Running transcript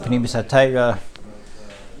Pnimis HaTorah.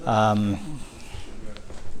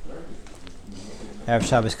 Erev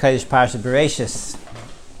Shabbos Kodesh Parashat Bereishis.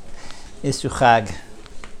 Isru Chag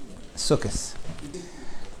Sukkos.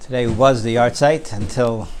 Today was the yahrzeit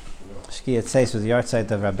until Shkia Tzeis was the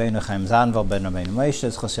yahrzeit of Rabbeinu Chaim Zanval ben Rabbeinu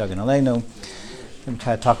Moshe Zchus Yagen Aleinu. I'm going to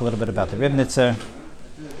try to talk a little bit about the Ribnitzer.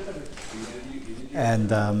 And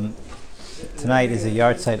tonight is the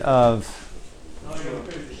yahrzeit of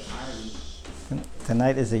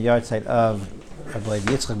Rabbi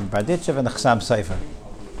Yitzchak ben Barditchev and the Chassam Sofer.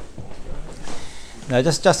 Now,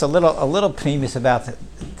 just a little premise about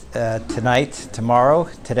tonight, tomorrow,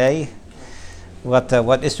 today. What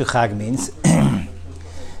Isru Chag means.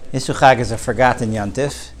 Isru Chag is a forgotten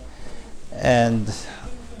Yontif, and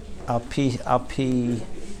Al Pi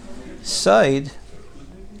Soid,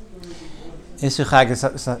 Isru Chag is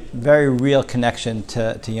a very real connection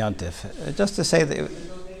to Yontif. Just to say that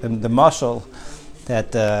the mashal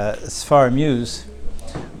that Sfarim use,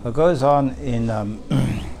 what goes on in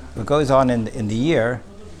the year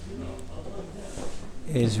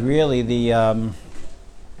is really the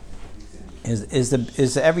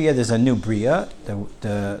is every year there's a new bria.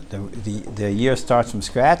 The year starts from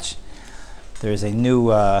scratch. There's a new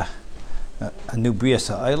bria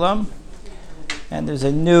sa'olam, and there's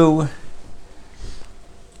we'll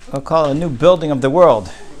call it a new building of the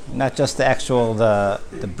world. Not just the actual the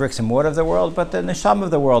bricks and mortar of the world, but the neshama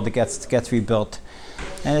of the world that gets rebuilt,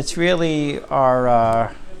 and it's really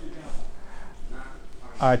our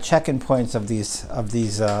check-in points of the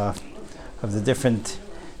different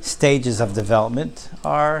stages of development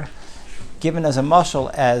are given as a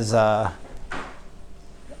mashal as a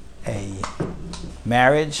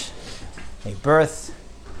marriage, a birth,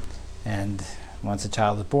 and once a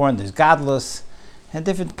child is born, there's gadlus, and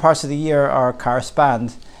different parts of the year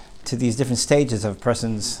correspond to these different stages of a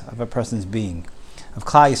person's being, of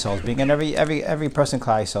Klal Yisrael's being, and every person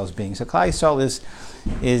Klal Yisrael's being. So Klal Yisrael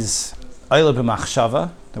is Oila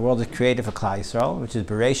b'machshava. The world is created for Klal Yisrael, which is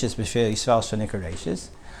Bereishis b'shvil Yisrael shanika reishis,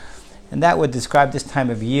 and that would describe this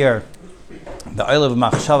time of year, the Oila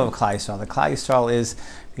b'machshava of Klal Yisrael. The Klal Yisrael is,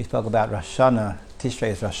 we spoke about Rosh Hashanah. Tishrei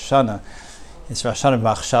is Rosh Hashanah. It's Rosh Hashanah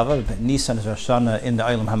b'machshava, but Nisan is Rosh Hashanah in the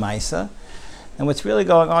Olam Hamaisa. And what's really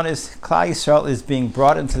going on is Klal Yisrael is being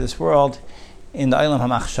brought into this world in the Olam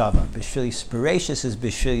HaMachshava. B'shvil Bereishis is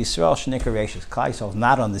B'shvil Yisrael Shenikar Reishis. Klal Yisrael is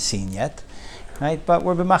not on the scene yet, right? But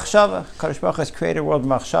we're b'machshava. Kadosh Baruch Hu has created a world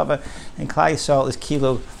b'machshava, and Klal Yisrael is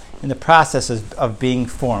kilo in the process of being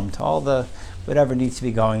formed. All the whatever needs to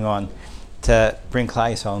be going on to bring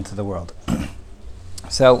Klal Yisrael into the world.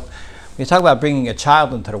 So when you talk about bringing a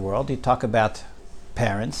child into the world, you talk about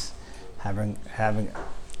parents having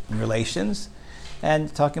relations,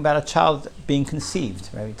 and talking about a child being conceived,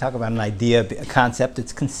 right? We talk about an idea, a concept,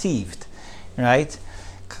 it's conceived, right?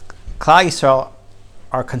 Klal Yisrael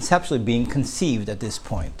are conceptually being conceived at this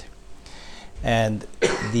point. And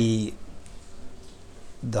the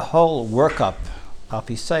whole workup, Al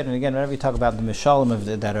Pi Soid, and again, whenever you talk about the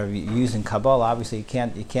mishalim that are used in Kabbalah, obviously you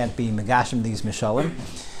can't be megashim these mishalim,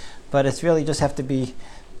 but it's really just have to be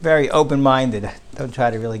very open-minded. Don't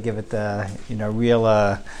try to really give it the real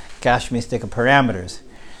gashmistic parameters.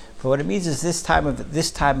 But what it means is this time of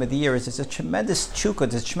the year is it's a tremendous chukah,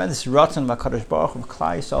 it's a tremendous ratzon of HaKadosh Baruch Hu of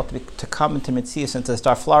Klal Yisrael to come into Metzius and to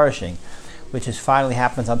start flourishing, which is finally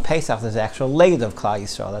happens on Pesach. There's an actual Leida of Klal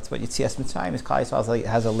Yisrael. That's what Yitzias Mitzrayim is. Klal Yisrael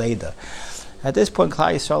has a Leida. At this point,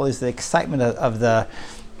 Klal Yisrael is the excitement of the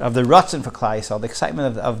ratzon for Klal Yisrael, the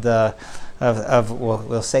excitement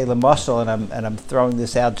we'll say lemashal, and I'm throwing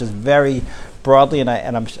this out just very broadly, and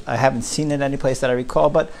I haven't seen it any place that I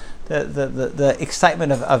recall, but the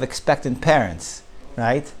excitement of expectant parents,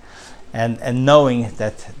 right, and knowing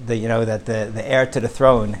that the heir to the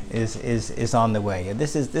throne is on the way, and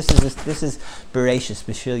this is Bereishis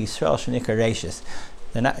b'shvil Yisrael shenikar reishis.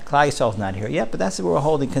 Klal Yisrael is not here yet, but that's what we're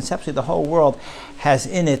holding. Conceptually, the whole world has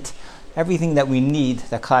in it everything that we need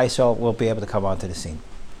that Klal Yisrael will be able to come onto the scene.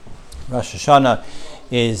 Rosh Hashanah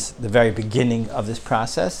is the very beginning of this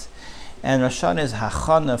process, and Rosh Hashanah is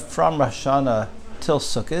hachana from Rosh Hashanah till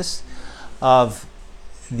Sukkot of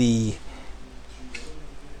the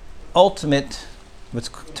ultimate, what's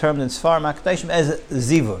termed in Sfarim HaKadoshim as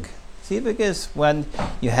zivug. Zivug is when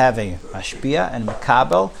you have a mashpia and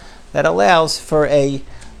makabel that allows for a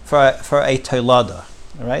toilada.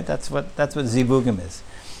 All right, that's what zivugim is.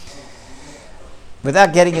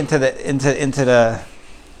 Without getting into the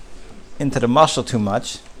mashal too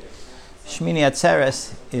much, Shmini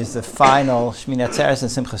Atzeres is the final. Shmini Atzeres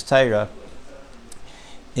and Simchas Torah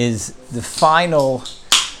is the final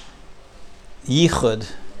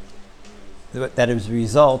yichud that is a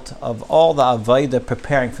result of all the avodah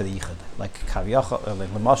preparing for the yichud. Like kaviyachol,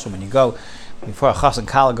 like l'mashal, when you go before a chas and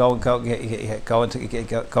kala go under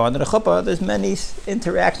the chuppah, there's many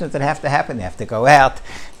interactions that have to happen. They have to go out,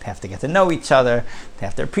 they have to get to know each other, they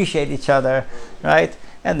have to appreciate each other, right?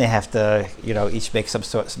 And they have to, each make some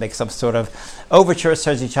sort of overtures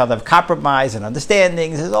towards each other, of compromise and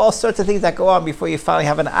understandings. There's all sorts of things that go on before you finally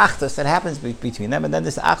have an achdus that happens between them, and then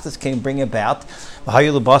this achdus can bring about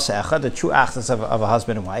the true achdus of a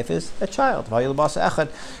husband and wife is a child.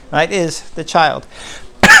 Right, is the child.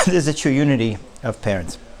 This is the true unity of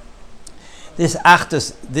parents. This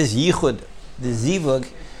achdus, this yichud, this zivug,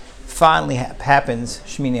 finally happens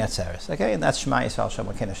Shmini Atzeres. Okay, and that's Shema Yisrael Shem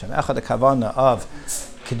Elokeinu Hashem Echad, the kavanah of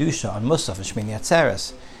Kedusha on Musaf and Shmini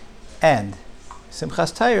Atzeres, and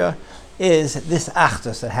Simchas Torah is this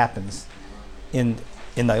achdus that happens in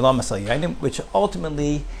the Olam Hasayim, which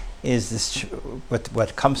ultimately is this.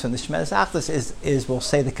 What comes from the Shmini Achdus is we'll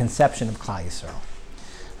say the conception of Klal Yisrael.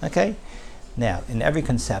 Okay, now in every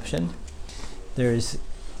conception there's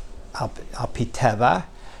al piteva.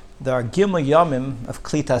 There are Gimel Yomim of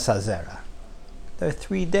Klitas Hazera. There are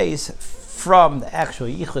 3 days from the actual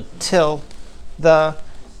Yichud till the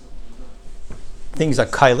things are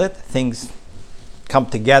kailit, things come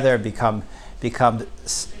together, become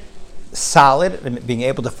solid, being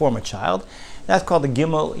able to form a child. That's called the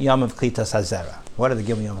Gimel Yom of Klitas Hazera. What are the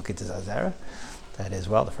Gimel Yom of Klitas Hazera? That is,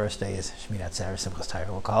 the first day is Shmini Atzeres, Simchas Torah,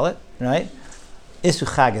 we'll call it, right? Isu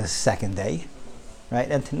Chag is the second day. Right,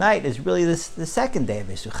 and tonight is really the second day of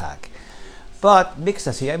Isu Chag. But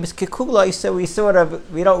Mixas here, so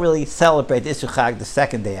we don't really celebrate Isu Chag the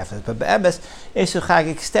second day after. But Be'emes, Isu Chag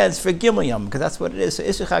extends for Gimel Yom, because that's what it is. So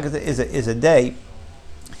Isu Chag is a day,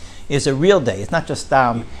 is a real day. It's not just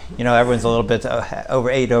everyone's a little bit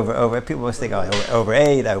overate, over. People always think,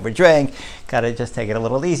 overate, overdrank. Gotta just take it a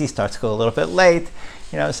little easy. Start school a little bit late.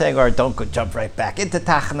 Saying, or don't go jump right back into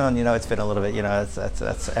Tachanun. It's been a little bit.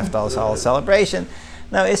 That's after all this whole celebration.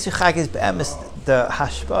 Now, Isu Chag is be'emes, the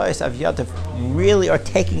hashpa'os of Yontif really are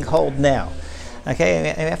taking hold now. Okay,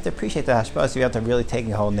 and we have to appreciate the hashpa'os of Yontif really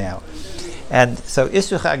taking hold now. And so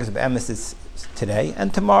Isu Chag is be'emes is today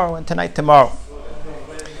and tomorrow and tonight tomorrow.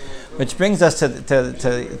 Which brings us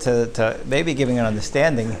to maybe giving an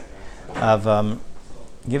understanding of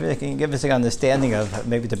give us an understanding of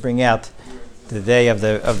maybe to bring out the day of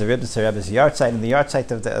the Rebbetzin Rebbe's yahrzeit, and the yahrzeit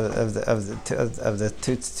of the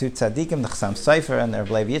two tzaddikim, the Chassam Sofer and the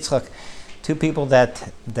Rebbe Levi Yitzchak, three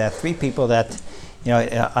people that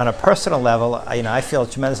on a personal level, I feel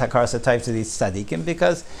tremendous hakaras hatov to these tzaddikim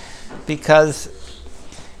because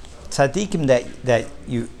tzaddikim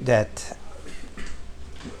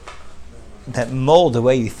that mold the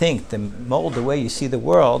way you think, that mold the way you see the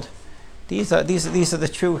world. These are the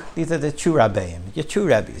true rabbeim, your true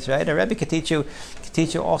rabbis, right? A rebbe could teach you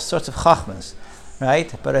all sorts of chachmas,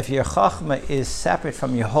 right? But if your chachma is separate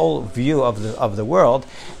from your whole view of the world,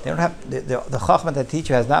 they don't have the chachma that teach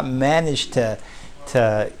you has not managed to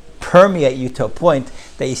permeate you to a point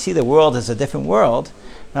that you see the world as a different world,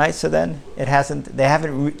 right? So then they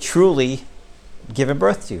haven't truly given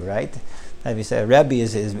birth to you, right? As we say, a rebbe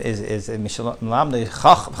is mishalam the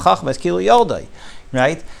chachma is kilu yoldai,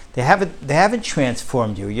 right? They haven't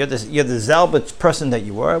transformed you. You're the zelbet person that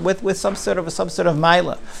you were with some sort of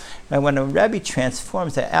maila. And when a rebbe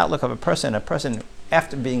transforms the outlook of a person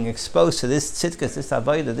after being exposed to this tzidkas, this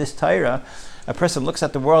avodah, this Torah, a person looks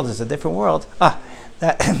at the world as a different world.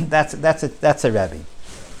 That's a rebbe.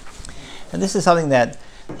 And this is something that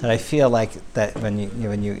I feel like that when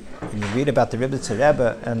you read about the Rebbetzin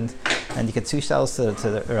Rebbe and you get two shells to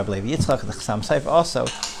the Rebbe Levi Yitzchak and the Chassam Sofer also,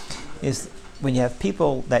 is when you have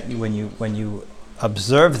people that when you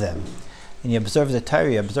observe them and you observe the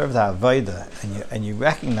Torah, you observe the Avodah, and you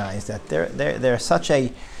recognize that they're such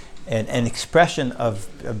an expression of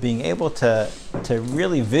being able to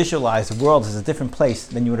really visualize the world as a different place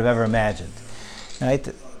than you would have ever imagined, right?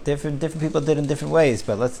 Different people did in different ways,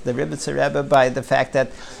 but the Rebbetzin Rebbe, by the fact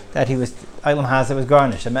that he was Olam Hazeh was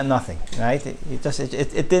garnished, it meant nothing, right?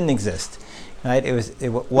 It didn't exist, right?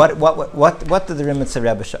 What did the Rebbetzin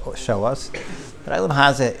Rebbe show us? That Olam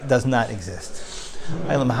Hazeh does not exist.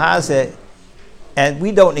 Olam Hazeh, and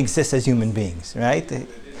we don't exist as human beings, right?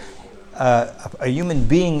 A human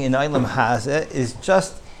being in Olam Hazeh is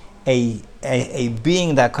just a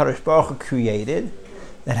being that Kadosh Baruch Hu created,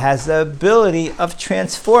 that has the ability of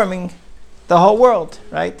transforming the whole world,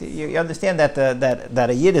 right? You understand that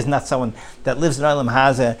a yid is not someone that lives in Olam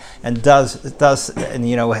Hazeh and does and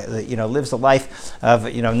lives a life of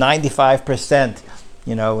 95%,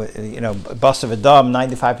 bas of Adam,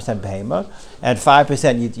 95% behema, and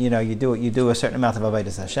 5% you do a certain amount of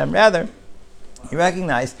avodas Hashem. Rather, You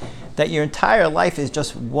recognize that your entire life is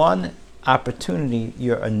just one opportunity.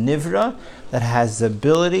 You're a nivra that has the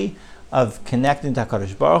ability of connecting to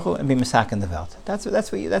HaKadosh Baruch Hu and be misak in the Welt. That's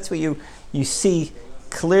what you see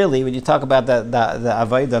clearly when you talk about the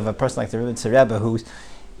avodah of a person like the Rebbe Rebbe, who's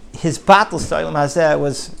his batel Soilem Hazeh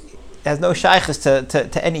has no shaykhs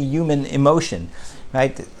to any human emotion,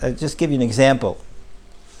 right? I'll just give you an example.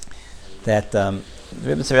 That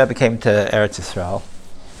Rebbe Rebbe came to Eretz Yisrael,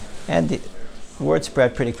 and the word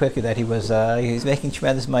spread pretty quickly that he was making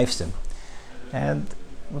tremendous ma'ifsim. And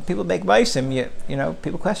when people make ma'ifsim, you know,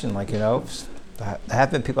 people question, like, you know, there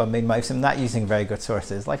have been people who have made ma'ifsim not using very good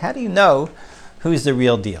sources. Like, how do you know who's the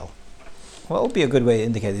real deal? What would be a good way to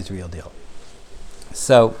indicate who's the real deal?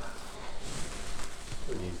 So,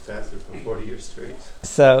 when you fasted for 40 years straight.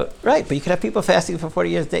 So, right, but you could have people fasting for 40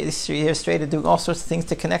 years straight and doing all sorts of things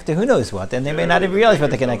to connect to who knows what, and they may not even realize what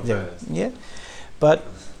they connect to. Yeah, but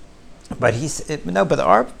there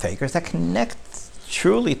are fakers that connect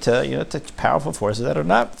truly to powerful forces that are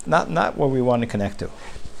not what we want to connect to.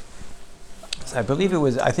 So I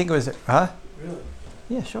think it was, Really?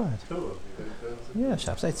 Yeah, sure. Cool. Yeah,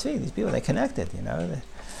 Shabsai Tzvi, these people, they connected, you know.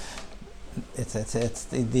 It's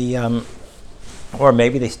the or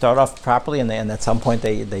maybe they start off properly and at some point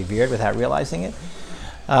they veered without realizing it.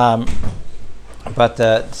 So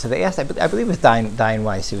they asked, I believe it was Dayan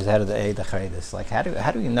Weiss, who was head of the Chareidis, like, how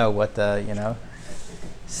do you know what you know?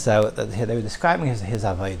 So they were describing his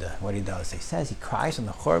avodah, what he does. He says he cries on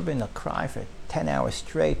the Churban, he'll cry for 10 hours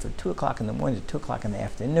straight, from 2 o'clock in the morning to 2 o'clock in the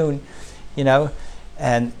afternoon, you know.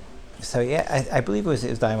 And so, yeah, I believe it was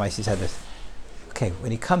Dayan Weiss, he said this. Okay,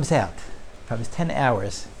 when he comes out from his 10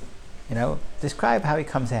 hours, you know, describe how he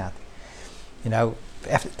comes out. You know,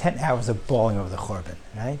 after 10 hours of bawling over the Churban,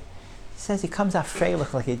 right? He says he comes out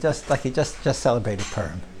freilich like he just celebrated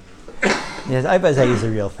Purim. He says, Ibazay is a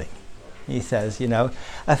real thing. He says, you know,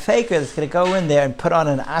 a faker that's going to go in there and put on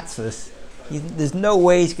an atzvus, there's no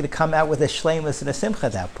way he's going to come out with a shleimus and a simcha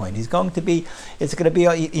at that point. It's going to be,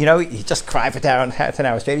 you know, he just cried for 10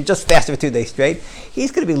 hours straight. He just fasted for 2 days straight.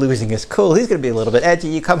 He's going to be losing his cool. He's going to be a little bit edgy.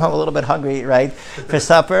 You come home a little bit hungry, right, for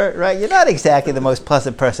supper, right? You're not exactly the most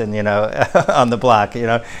pleasant person, you know, on the block, you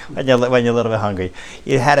know, when you're a little bit hungry.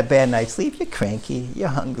 You had a bad night's sleep. You're cranky. You're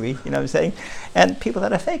hungry. You know what I'm saying? And people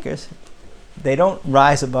that are fakers, they don't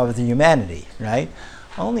rise above the humanity, right?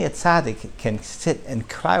 Only a tzaddik can sit and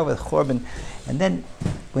cry over the Churban, and then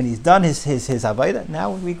when he's done his avodah,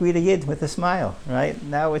 now we greet a yid with a smile, right?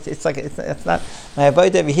 Now it's not my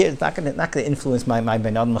avodah over here. It's not going to influence my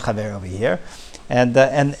ben adam chaver over here, and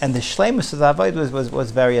the shleimus of the avodah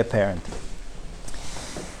was very apparent.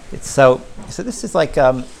 So this is like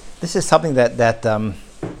this is something that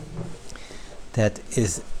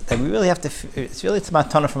we really have to. It's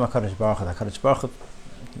matana from HaKadosh Baruch Hu. HaKadosh Baruch Hu,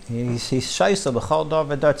 he's shaisa b'chol dar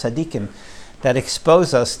v'dar tzadikim that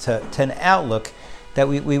expose us to an outlook that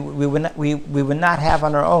we would not have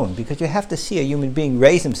on our own, because you have to see a human being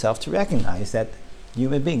raise himself to recognize that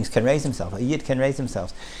human beings can raise themselves. A yid can raise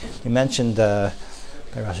themselves. You mentioned by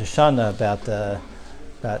Rosh Hashanah about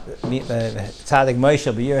Tzadik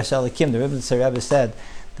Moshe b'Yiras Elikim. The Rebbe said.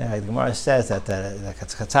 The Gemara says that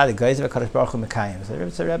Tzaddik goes to HaKadosh Baruch Hu Mekayim. So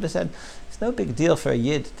the Rebbe said it's no big deal for a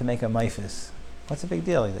yid to make a meifus. What's the big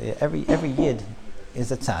deal? Every yid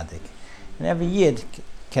is a tzaddik, and every yid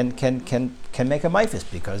can make a meifus,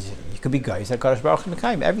 because you could be guys at HaKadosh Baruch Hu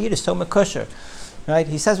Mekayim. Every yid is so mekusher, right?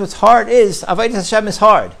 He says what's hard is avodas Hashem is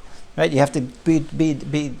hard, right? You have to be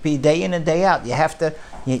day in and day out. You have to.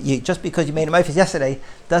 You just because you made a meifus yesterday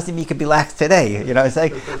doesn't mean you could be lax today. You know, it's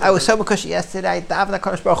like I was so mekusher yesterday. I davened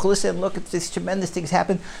HaKadosh Baruch Hu, listen, look at these tremendous things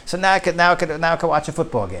happen. So now I can watch a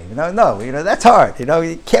football game. You know, no, you know that's hard. You know,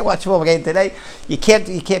 you can't watch a football game today. You can't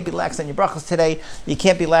be lax on your brachos today. You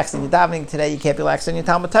can't be lax on your davening today. You can't be lax on your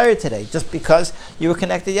Talmud Torah today, just because you were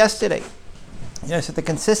connected yesterday. You know, so the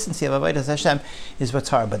consistency of avodas Hashem is what's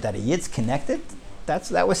hard. But that a yid's connected.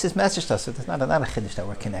 That was his message to us. So it's not a chiddush that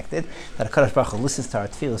we're connected. That HaKadosh Baruch Hu listens to our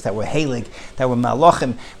tefillos. That we're halig. That we're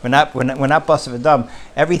malachim. We're not basav adam.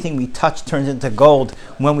 Everything we touch turns into gold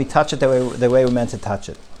when we touch it the way we're meant to touch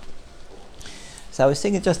it. So I was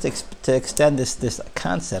thinking just to extend this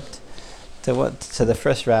concept to the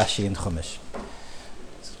first Rashi in Chumash.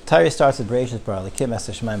 Torah starts with Bereishis bara Elokim es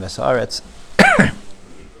hashamayim v'haaretz,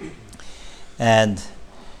 and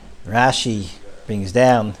Rashi brings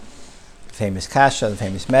down famous kasha, the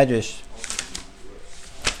famous medrash,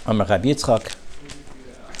 Amar Rabbi Yitzchak,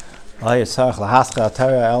 right?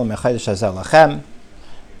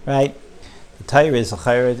 The Torah is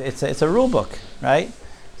it's a rule book, right?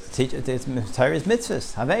 Torah is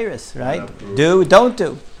mitzvahs, haveris, right? Do, don't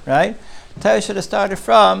do, right? The Torah should have started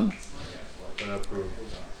from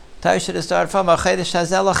Torah should have started from Chodesh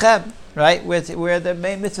Hazeh Lachem, right? Where the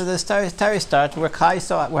main mitzvah of the Torah starts, where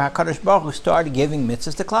HaKadosh Baruch Hu started giving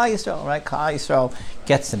mitzvahs to Klal Yisrael, right? Klal Yisrael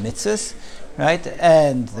gets the mitzvahs, right?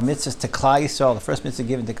 And the mitzvahs to Klal Yisrael, the first mitzvah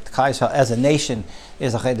given to Klal Yisrael as a nation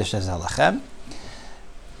is Chodesh Hazeh Lachem.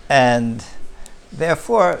 And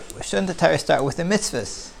therefore, shouldn't the Torah start with the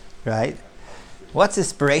mitzvahs, right? What's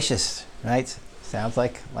this Bereshis, right? Sounds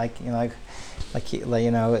like Bereshis,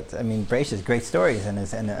 great stories,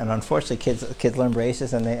 and unfortunately, kids learn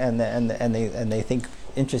Bereshis and they think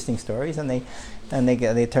interesting stories, and they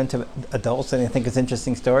turn to adults and they think it's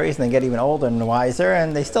interesting stories, and they get even older and wiser,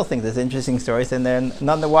 and they still think there's interesting stories, and they're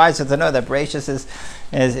none the wiser to know that Bereshis is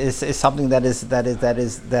something that is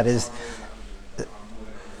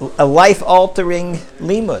a life-altering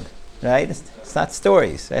limud, right? It's not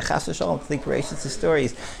stories. Chas v'shalom, think Bereshis is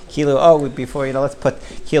stories. Before let's put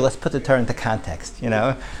the Torah into context.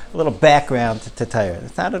 A little background to Torah.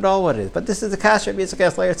 It's not at all what it is. But this is the kasher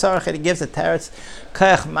b'yitzchak leir tzarich, and he gives the teretz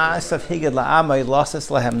kach ma'as of higad la'amay losas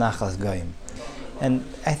lahem nachas goyim. And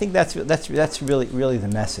I think that's really the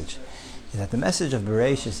message. Is that the message of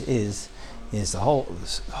Bereshis is the whole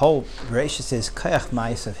Bereshis is kach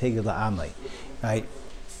ma'as of higad la'amay, right?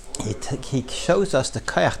 He shows us the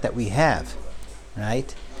koyach that we have,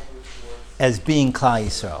 right, as being Klal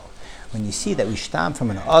Yisrael. When you see that we stam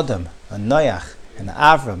from an Adam, a Noach, an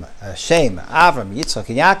Avram, a Shem, Avram, Yitzchak,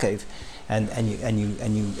 and Yaakov, and you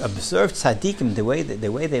observe tzaddikim the way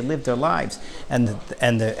they lived their lives, and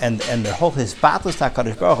the whole hisbatlus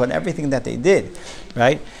HaKadosh Baruch Hu and everything that they did,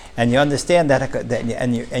 right? And you understand that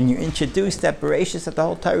and you introduce that Bereshis, that the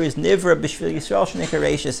whole Torah is Nivra B'Shvil Yisrael Shnei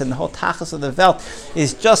Bereshis, and the whole Tachas of the Welt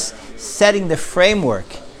is just setting the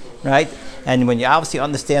framework, right? And when you obviously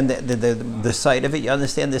understand the site of it, you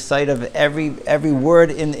understand the site of every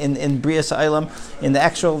word in Brias Olam, in the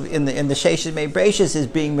Sheishes Mei Bereshis is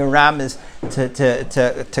being miramis to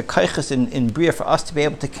koyches in Bria for us to be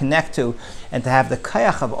able to connect to and to have the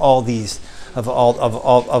koyach of all these of all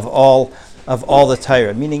the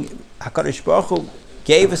Torah. Meaning HaKadosh Baruch Hu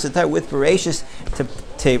gave us the Torah with Bereshis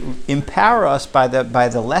to empower us by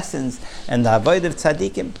the lessons and the avodah of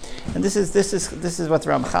tzaddikim. And this is what the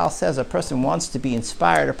Ramchal says. A person wants to be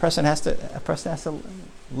inspired. A person has to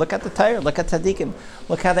look at the Torah, look at tzaddikim,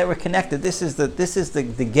 look how they were connected. This is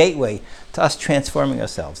the gateway to us transforming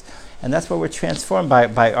ourselves, and that's what we're transformed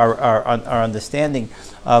by our understanding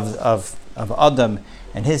of Adam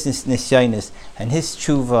and his nisyonis and his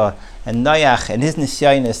tshuva and Noach and his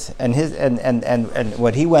nisyonis and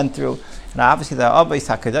what he went through. And obviously the Abbas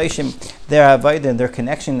HaKadoshim, their avodah and their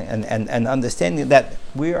connection and understanding that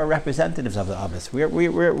we are representatives of the Abbas.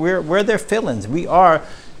 We're their fill-ins. We are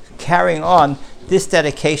carrying on this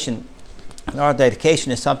dedication. And our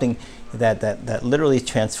dedication is something that literally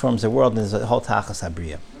transforms the world and is the whole Tachas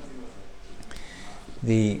HaBriya.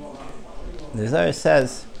 The Zohar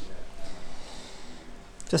says,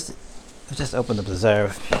 I just opened up the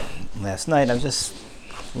Zohar last night. I was just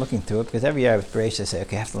looking through it because every year I was Bereshis, I say,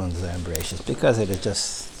 okay, I have to learn the Zohar in Bereshis because it is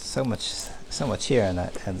just so much here, and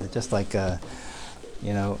just like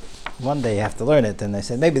one day you have to learn it. And I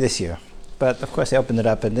said maybe this year, but of course I opened it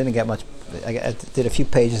up and didn't get much. I did a few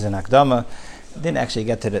pages in Akdama, didn't actually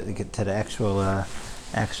get to the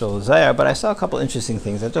actual Zohar, but I saw a couple interesting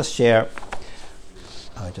things. I'll just share.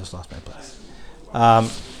 Oh, I just lost my place.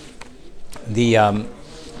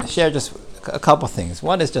 Share just a couple things.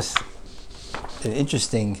 One is just an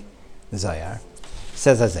interesting Zohar. It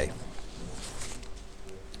says Azay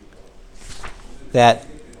that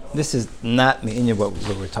this is not in what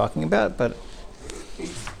we're talking about, but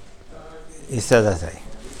he says Azay.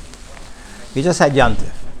 We just had Yom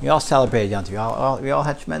Tov. We all celebrated Yom Tov. We all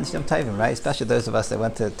had tremendous Yom Tovim, right? Especially those of us that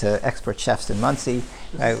went to expert chefs in Muncie,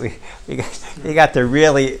 right? We got to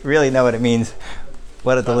really know what it means.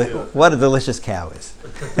 What a delicious cow is,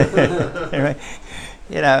 right?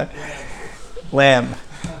 Lamb,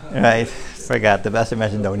 right? Forgot the best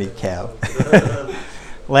mention. Don't eat cow.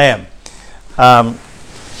 Lamb.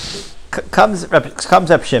 Comes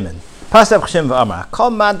up Shimon. Pasuk Shimon v'Amar. Kol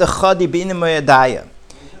man dechadi b'inem moyadaya.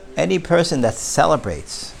 Any person that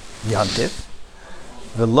celebrates Yom Tov,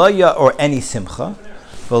 v'lo or any simcha,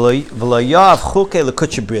 v'lo yav chukei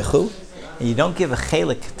l'kutche brichu, and you don't give a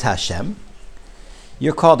chelik to Hashem,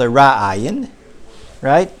 you're called a ra'ayin,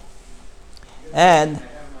 right? And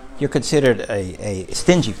you're considered a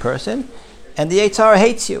stingy person, and the Yetzer Hara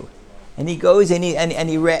hates you, and he goes and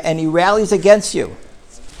he rallies against you,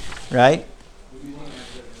 right?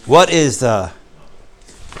 What is the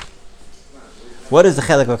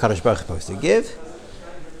chelik of HaKadosh Baruch Hu supposed to give?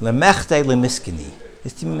 Lemechte lemiskini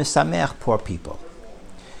is to misameach poor people.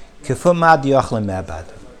 Kifumad yochlim mebad.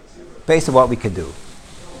 Based on what we could do.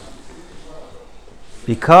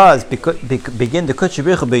 Because begin the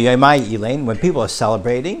Kutchabricha b'yomai elaine, when people are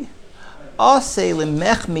celebrating,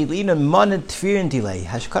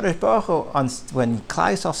 Hashkadosh Baruch Hu, when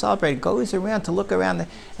Klal Yisrael celebrated, goes around to look around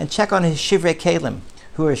and check on his Shivrei Kalim.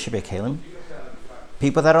 Who are Shivrei Kalim?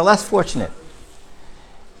 People that are less fortunate.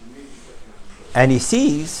 And he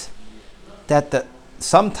sees that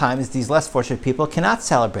sometimes these less fortunate people cannot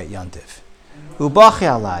celebrate Yontif. Ubachi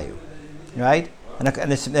alayu, right? And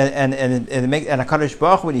HaKadosh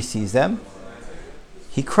Baruch Hu, when he sees them,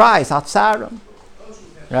 he cries, Atzarim,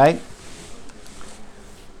 right?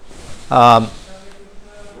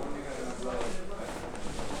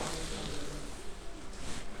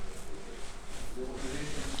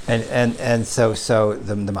 And so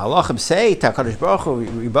the Malachim say to HaKadosh Baruch Hu,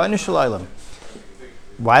 Ribono Shel Olam,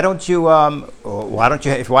 why are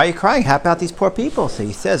you crying? How about these poor people? So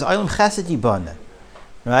he says, Olam Chesed Yibana,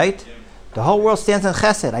 right? The whole world stands on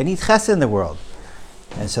Chesed. I need Chesed in the world.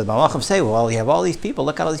 And so the Malachim say, well, you have all these people.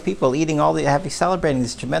 Look at all these people eating celebrating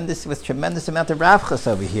this tremendous amount of ravchas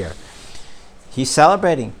over here. He's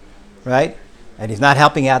celebrating, right? And he's not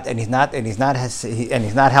helping out, and he's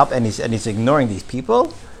ignoring these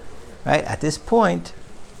people, right? At this point,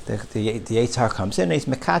 the Yetzer Hara comes in, and he's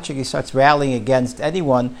mekachik. He starts rallying against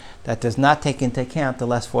anyone that does not take into account the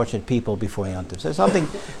less fortunate people before Yontif. So something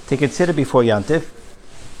to consider before Yontif.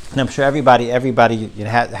 And I'm sure everybody has the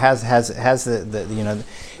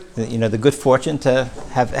good fortune to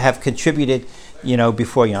have contributed,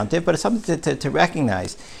 before Yontif, but it's something to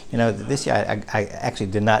recognize. This year I actually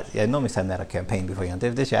did not. I normally send out a campaign before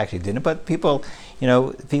Yontif. This year I actually didn't, but people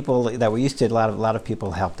that were used to it, a lot of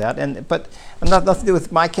people helped out. But nothing to do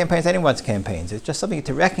with my campaigns, anyone's campaigns. It's just something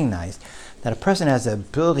to recognize that a person has the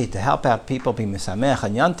ability to help out people be misamech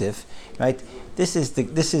on Yontif, right? This is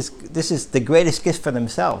the greatest gift for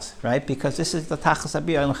themselves, right? Because this is the tachas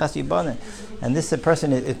abiyah and chesed yibana, and this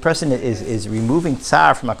person is removing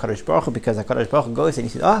tsar from HaKadosh Baruch Hu, because HaKadosh Baruch Hu goes and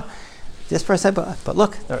he says, this person, but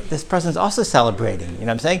look, this person is also celebrating. You know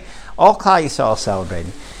what I'm saying? All Klal Yisrael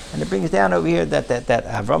celebrating, and it brings down over here that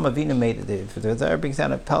Avram Avinu made it brings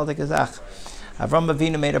down a Peldik Azach. Avram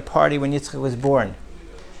Avinu made a party when Yitzchak was born,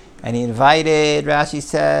 and he invited. Rashi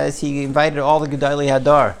says he invited all the Gedolei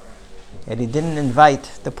Hadar. And he didn't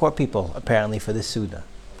invite the poor people, apparently, for this Suda.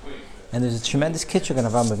 And there's a tremendous kitchuk on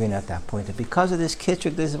Avraham Avinu at that point. And because of this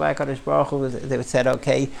kitchuk, this is why HaKadosh Baruch Hu said,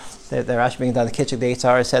 okay, the Rashi brings down the kitchuk, the Yetzer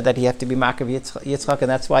Hara said that he had to be Makav Yitzchak,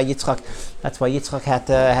 and that's why Yitzchak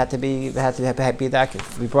had to be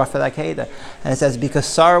brought for that Kedah. And it says, because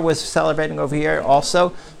Sarah was celebrating over here,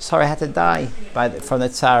 also, Sarah had to die from the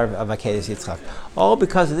Tsar of Akedah Yitzchak. All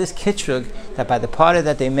because of this kitchuk, that by the party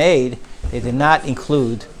that they made, they did not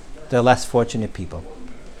include the less fortunate people.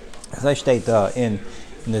 As I state in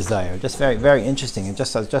the Zayar, just very, very interesting, and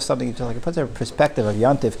just something like it puts a perspective of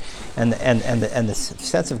Yontif and the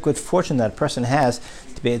sense of good fortune that a person has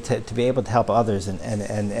to be able to help others and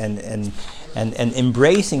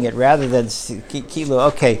embracing it rather than kilu.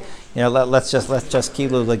 Okay, let's just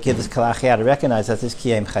kilu give this kalachia to recognize that this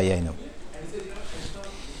kiyem chayenu.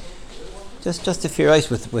 Just to furious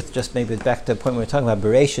with just maybe back to the point we were talking about,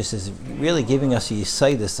 Bereshis is really giving us a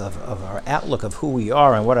yisaidus of our outlook of who we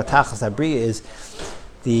are and what our tachas abriya is.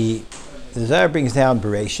 The Zohar brings down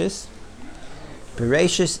Bereshis.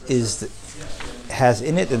 Bereshis has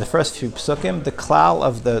in it, in the first few psukim, the klal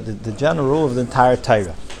of the general rule of the entire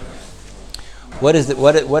Torah. What is the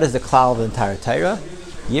klal of the entire Torah?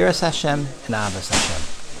 Yiras Hashem and Avas Hashem.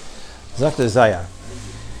 Zok the Zohar.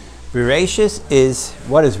 Bereshis is,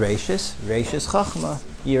 what is Reshis? Reshis Chachma,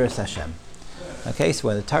 Yiras Hashem. Okay, so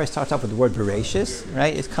when the Torah starts off with the word Bereshis,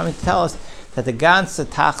 right, it's coming to tell us that the ganze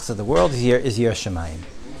tachs of the world is Yiras Shamayim.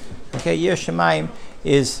 Okay, Yiras Shamayim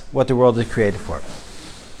is what the world is created for.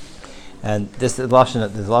 And this is the lashon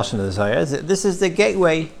of the Zohar. This is the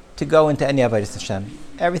gateway to go into any avodas Hashem.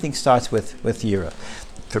 Everything starts with Yira.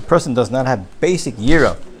 If a person does not have basic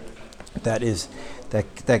Yira, that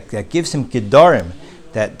gives him Gedarim,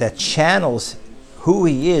 that channels who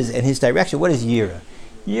he is and his direction. What is Yira?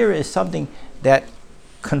 Yira is something that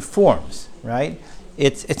conforms, right?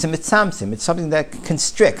 It's a mitzamsim. It's something that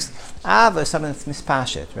constricts. Ava is something that's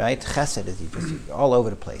mispashet, right? Chesed is just all over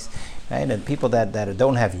the place, right? And people that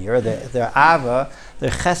don't have Yira, their Ava,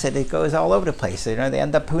 their Chesed, it goes all over the place. They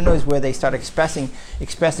end up, who knows where they start expressing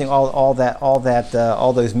all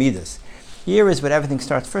those midas. Here is when everything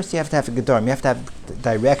starts. First, you have to have a gedarim. You have to have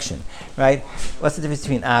direction, right? What's the difference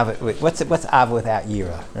between ava? What's ava without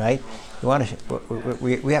yira, right? You want to.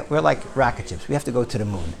 We're like rocket ships. We have to go to the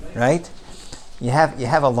moon, right? You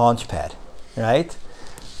have a launch pad, right?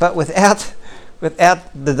 but without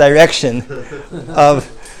the direction of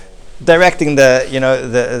directing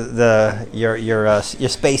your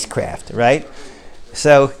spacecraft, right?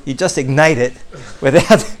 So you just ignite it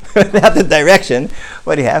without the direction.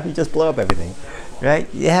 What do you have? You just blow up everything, right?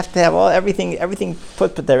 You have to have everything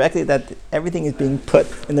put directly, that everything is being put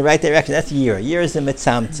in the right direction. That's Yira. Yira is the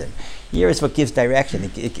mitzamtzim. Yira is what gives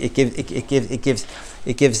direction. It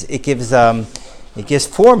gives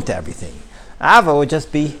form to everything. Ava would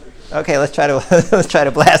just be, okay, let's try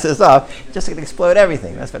to blast this off. Just going to explode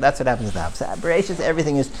everything. That's what happens now. So Bereshis,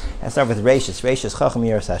 everything is. I start with Reishis. Reishis Chacham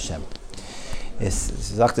Yiras Hashem.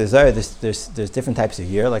 There's different types of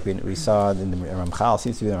year, like we saw in the Ramchal.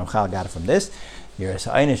 Seems to be the Ramchal got it from this. Yiras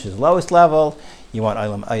Einish is lowest level. You want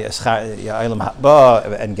Olam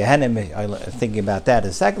Haba and Gehenim, thinking about that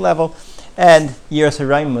as second level, and Yiras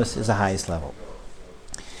Haraimus is the highest level.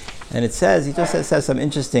 And it says, he just says some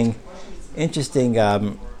interesting.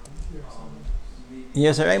 Yiras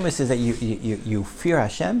Haraimus is that you fear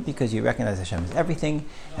Hashem because you recognize Hashem as everything,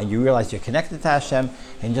 and you realize you're connected to Hashem,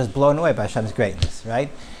 and you're just blown away by Hashem's greatness, right?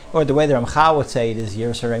 Or the way the Ramchal would say it is,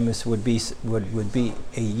 Yiras Haraimus would be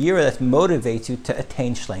a year that motivates you to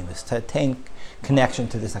attain shleimus, to attain connection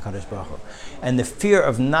to this HaKadosh Baruch Hu. And the fear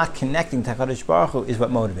of not connecting to HaKadosh Baruch Hu is what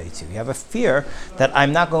motivates you. You have a fear that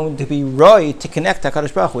I'm not going to be roy to connect to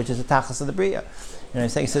HaKadosh Baruch Hu, which is the tachlis of the Bria. You know what I'm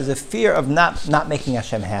saying? So there's a fear of not making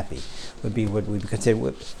Hashem happy would be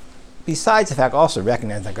considered. Besides the fact, also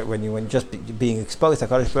recognize that when just being exposed to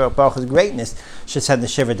HaKadosh Baruch Hu's greatness should send the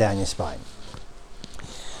shiver down your spine.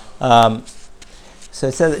 So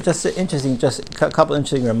it says just a couple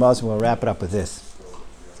interesting ramaz, and we'll wrap it up with this.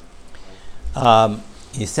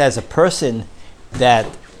 He says a person that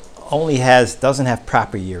doesn't have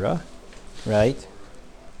proper yira, right?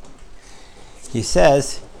 He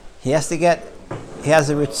says he has a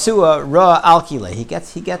ritzua ra alkile. He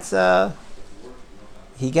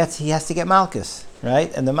has to get malchus,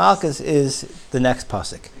 right? And the malchus is the next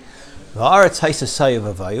pasuk.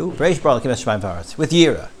 With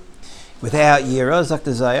yira. Without yira, zok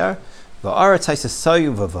the zayar.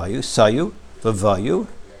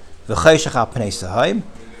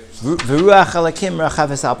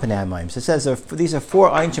 So it says these are four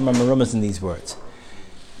Einshim Amarumas in these words.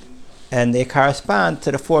 And they correspond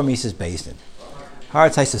to the four Mises Bezdin.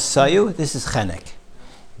 Haratzais Sayu, this is Chenek.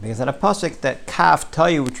 Because in a pasuk that Kaf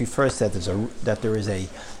Tayu, which refers to that there is a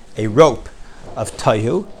rope of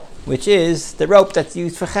Tayu, which is the rope that's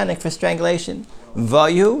used for Chenek, for strangulation.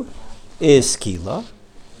 Vayu is Skila,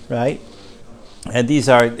 right? And these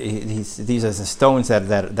are the stones that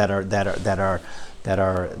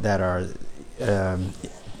are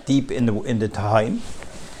deep in the Tahaim.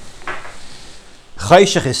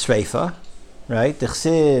 Chayshach is Sreifa, right? The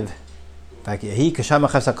Chsiv, he kashama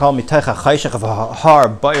chasakal mitaycha chayshach of har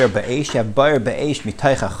bayer be'esh. You have bayer be'esh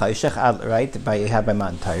mitaycha chayshach, right? You have by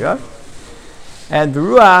Matan Torah, and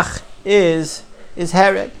Ruach is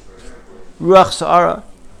Herod, Ruach Sa'ara,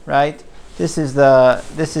 right? This is the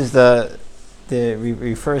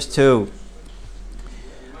refers to,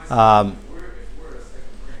 and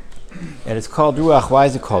it's called Ruach. Why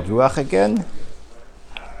is it called Ruach again?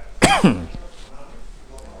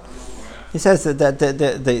 He says that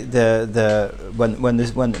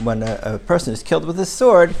when a person is killed with a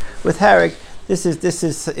sword with Harek, this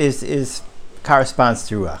is corresponds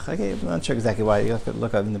to Ruach. Okay, I'm not sure exactly why. You have to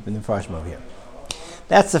look up in the Farshim over here.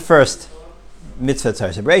 That's the first mitzvah tzar.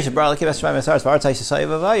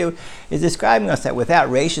 Is describing us that without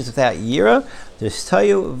reishis, without yira, there's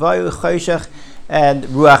tayu, vayu, choshech, and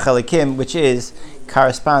ruach elikim, which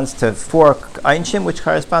corresponds to four einshim, which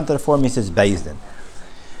correspond to the four mitzvahs bezdin.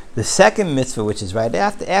 The second mitzvah, which is right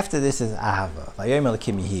after this, is ahava. Vayom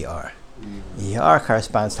elikim yihar. Yihar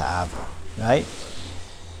corresponds to ahava, right?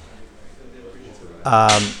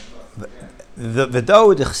 The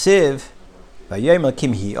v'do d'chsiv. Right?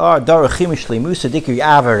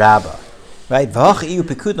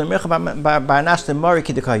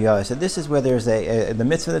 This is where there's the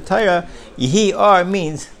mitzvah of the Torah. Yehi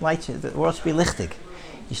means light. The world should be lichtig.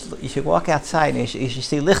 You should walk outside and you should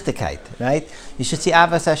see lichtigkeit, right? You should see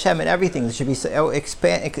Avas Hashem and everything. There should be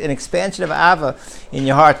an expansion of Ava in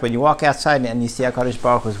your heart when you walk outside and you see HaKadosh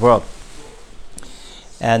Baruch Hu's world.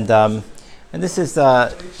 And this is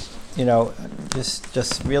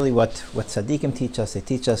just really what tzaddikim teach us. They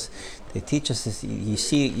teach us this. You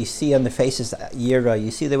see on the faces yira. You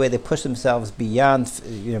see the way they push themselves beyond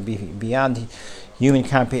beyond human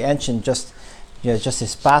comprehension. Just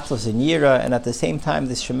this pathos in yira, and at the same time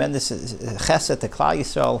this tremendous chesed to Klal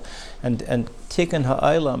Yisrael and tikkun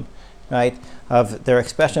ha'olam, right, of their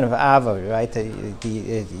expression of ava, right?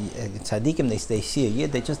 The tzaddikim, they see a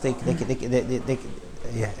yid,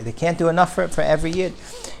 they can't do enough for every yid.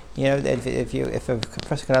 You know, if a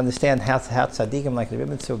person can understand how tzaddikim like the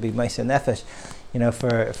Rebbe would be ma'aser nefesh, you know,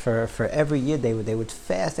 for every yid they would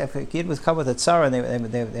fast. If a yid would come with a tzara and they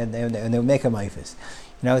would make a ma'ifus.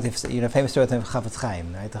 You know, famous story of the Chafetz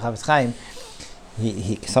Chaim, right? The Chafetz Chaim,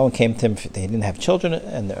 someone came to him. They didn't have children,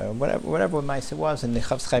 and whatever ma'aser was, and the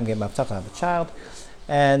Chafetz Chaim gave him avtach to have a child,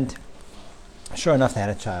 and sure enough, they had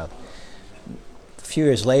a child. A few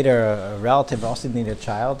years later, a relative also needed a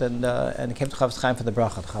child, and it came to Chafetz Chaim for the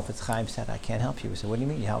bracha. The Chafetz Chaim said, "I can't help you." He said, "What do you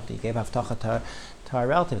mean you helped? You gave avtach to our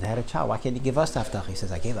relative that had a child. Why can't you give us the avtach?" He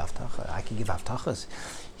says, "I gave avtach. I can give avtachas."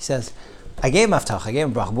 He says, "I gave him avtach. I gave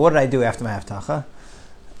him bracha. But what did I do after my avtacha?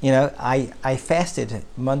 You know, I fasted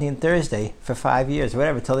Monday and Thursday for 5 years,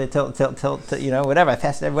 whatever, till you know, whatever. I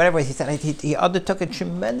fasted, whatever." He said he undertook a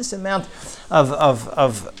tremendous amount of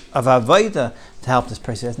avodah to help this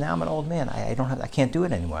person. He says, "Now I'm an old man. I can't do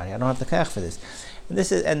it anymore. I don't have the kach for this." And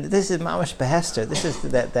this is mamash behester. This is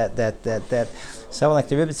that someone like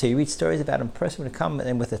the Rebbe, you read stories about him. A person would come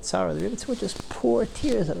and with a tzara, the Rebbe would just pour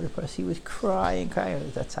tears out of the person. He would cry and cry.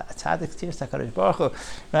 That's tzaddik tears, HaKadosh Baruch Hu,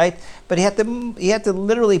 right? But he had to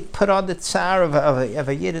literally put on the tzara of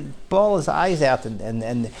a yid and bawl his eyes out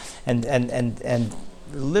and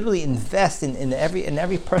literally invest in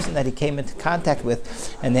every person that he came into contact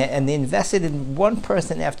with, and they invested in one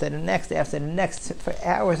person after the next for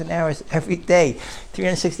hours and hours every day,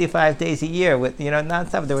 365 days a year, with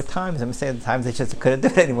nonstop. There were times, I'm saying, times they just couldn't do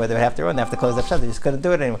it anymore. They would have to run, they have to close up shop. They just couldn't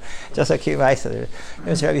do it anymore. Just like Kiva said,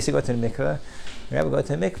 Rebbe used to go to the mikveh. Rebbe would go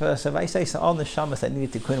to the mikveh. So all the shamas that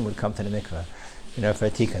needed tikkun would come to the mikveh, for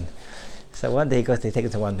a tikkun. So one day he goes, they take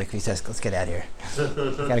it to one mikveh. He says, "Let's get out of here.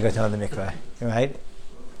 Gotta go to another mikveh," right?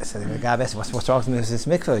 So the guy asked, "What's wrong with this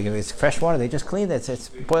mikveh? It's fresh water. They just cleaned it. It's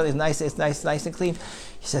boiled. It's nice and clean."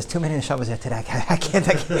 He says, "Too many neshamas here today. I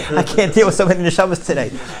can't deal with so many neshamas today."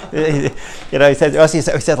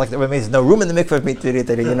 He said, like, there's no room in the mikveh for me to do it.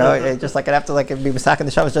 Just like I'd have to be masaking the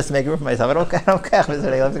neshamas just to make room for myself. I don't care. I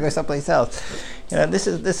have to go someplace else. This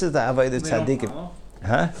is the avodah tzaddikim.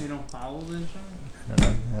 Huh? You don't follow the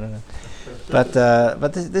neshamas? I don't know. But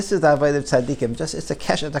this is the avodah tzaddikim. It's a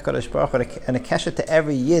keshet to HaKadosh Baruch Hu, and a keshet to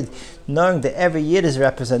every yid, knowing that every yid is a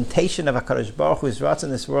representation of HaKadosh Baruch Hu, who's wrought in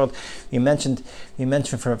this world. We mentioned from Rav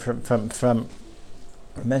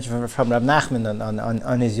Nachman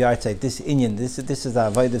on his yahrzeit, this inyan. This is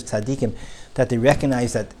the avodah tzaddikim, that they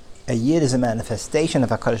recognize that a yid is a manifestation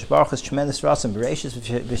of HaKadosh Baruch Hu's tremendous ratzon, b'reishis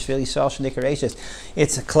b'shvil Yisrael sh'nikareishis.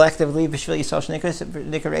 It's collectively b'shvil Yisrael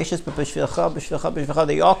sh'nikareishis, but b'shvil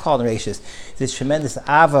they all call reishis. This tremendous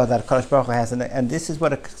ava that HaKadosh Baruch Hu has, and this is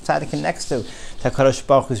what a tzaddik connects to HaKadosh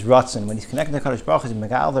Baruch Hu's ratzon. When he's connected to HaKadosh Baruch Hu's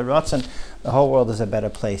megal the ratzon, the whole world is a better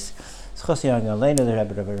place. Schos Young Aleinu, the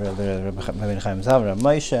Rebbe Chaim Zal, Rav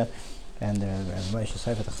Moshe, and the Rebbe Moshe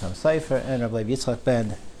Sefer, Tachsam Sefer, and Rabbi Yitzchak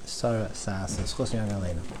Ben Sarah Sas. Schos Young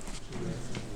Aleinu.